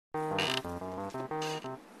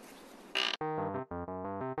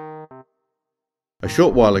A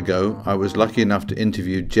short while ago, I was lucky enough to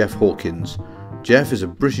interview Jeff Hawkins. Jeff is a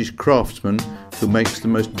British craftsman who makes the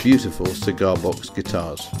most beautiful cigar box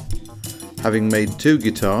guitars. Having made 2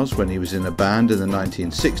 guitars when he was in a band in the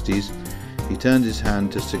 1960s, he turned his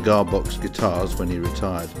hand to cigar box guitars when he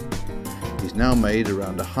retired. He's now made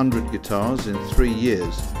around 100 guitars in 3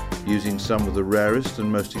 years, using some of the rarest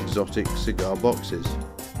and most exotic cigar boxes.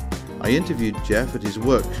 I interviewed Jeff at his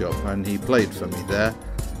workshop and he played for me there.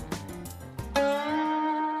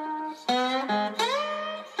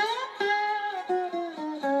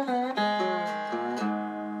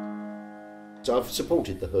 So I've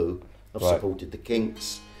supported The Who, I've supported the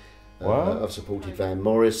Kinks, Wow. I've supported Van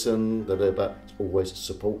Morrison, but always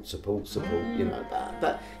support, you know,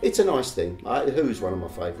 that it's a nice thing. Who's one of my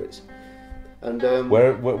favourites. And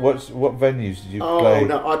what venues did you play? Oh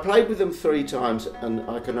no, I played with them 3 times and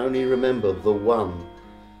I can only remember the one.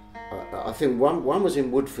 I think one was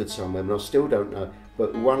in Woodford somewhere, and I still don't know,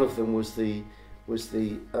 but one of them was the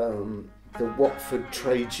Watford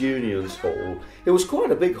Trades Unions Hall. It was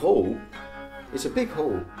quite a big hall. It's a big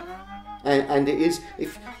hall, and it is.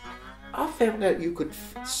 If I found out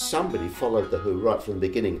somebody followed The Who right from the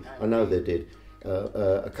beginning. I know they did.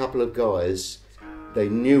 A couple of guys, they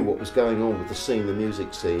knew what was going on with the scene, the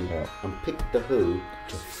music scene, and picked The Who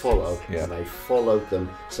to follow, and they followed them.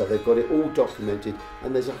 So they've got it all documented,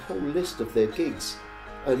 and there's a whole list of their gigs,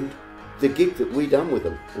 and the gig that we done with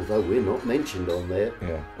them, although we're not mentioned on there,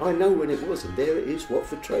 I know when it was, and there it is,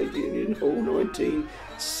 Watford Trade Union Hall,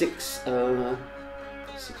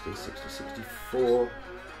 64,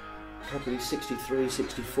 probably 63,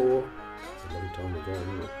 64. It's a long time ago,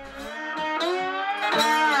 isn't it?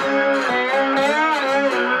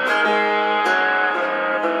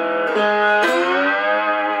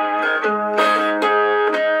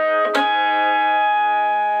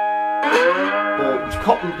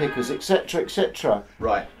 Cotton pickers, etc., etc.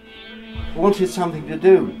 Right. Wanted something to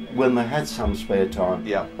do when they had some spare time.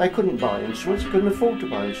 Yeah. They couldn't buy instruments, couldn't afford to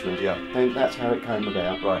buy instruments. Yeah. And that's how it came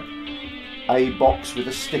about. Right. A box with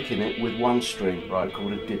a stick in it with 1 string,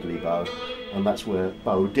 called a diddley bow, and that's where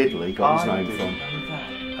Bo Diddley got his name from.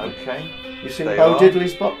 Okay. You seen Bo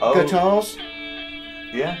Diddley's guitars?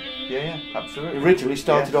 Yeah, absolutely. Originally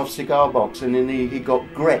started off cigar box, and then he got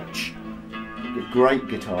Gretsch, the great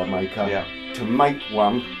guitar maker, to make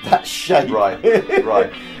one that shape. Right.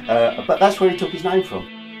 But that's where he took his name from.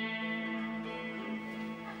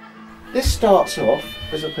 This starts off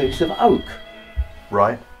as a piece of oak.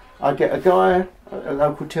 Right. I get a guy, a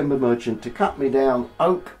local timber merchant, to cut me down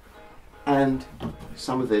oak and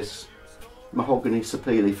some of this mahogany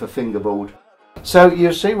sapele for fingerboard. So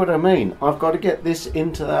you see what I mean? I've got to get this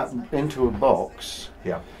into a box.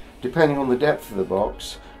 Yeah. Depending on the depth of the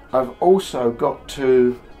box. I've also got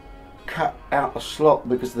to cut out a slot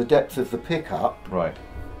because of the depth of the pickup. Right.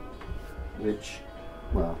 Which,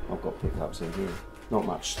 well, I've got pickups in here. Not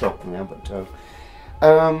much stock now,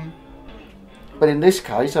 but in this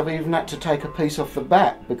case, I've even had to take a piece off the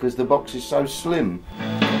back because the box is so slim.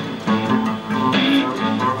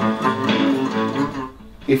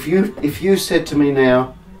 If you said to me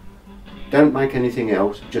now, don't make anything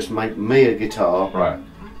else, just make me a guitar. Right.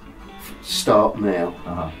 Start now.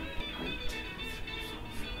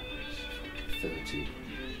 30.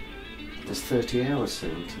 Does 30 hours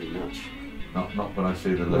seem too much? Not when I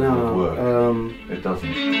see the level of work. It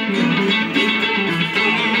doesn't.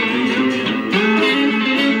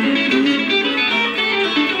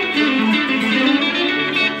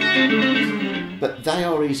 But they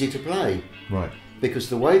are easy to play. Right. Because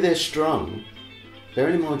the way they're strung,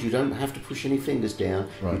 bearing in mind you don't have to push any fingers down,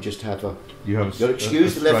 you just have you've got to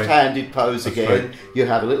excuse the left-handed pose again. You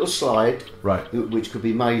have a little slide, which could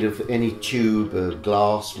be made of any tube,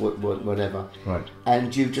 glass, whatever. Right.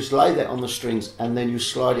 And you just lay that on the strings, and then you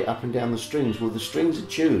slide it up and down the strings. Well, the strings are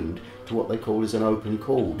tuned to what they call as an open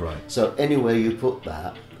chord. Right. So anywhere you put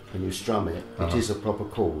that and you strum it, it is a proper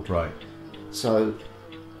chord. Right. So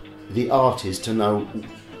the art is to know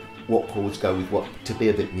what chords go with what, to be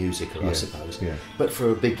a bit musical, I suppose. Yeah. But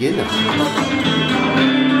for a beginner,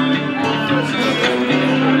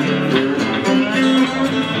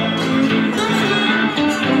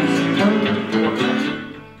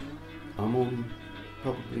 I'm on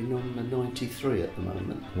probably number 93 at the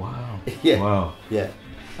moment. Wow. Yeah. Wow. Yeah.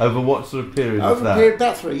 Over what sort of period is Over that? a period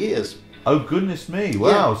about 3 years. Oh goodness me!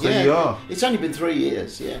 Wow. So you are. It's only been 3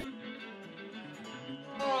 years. Yeah.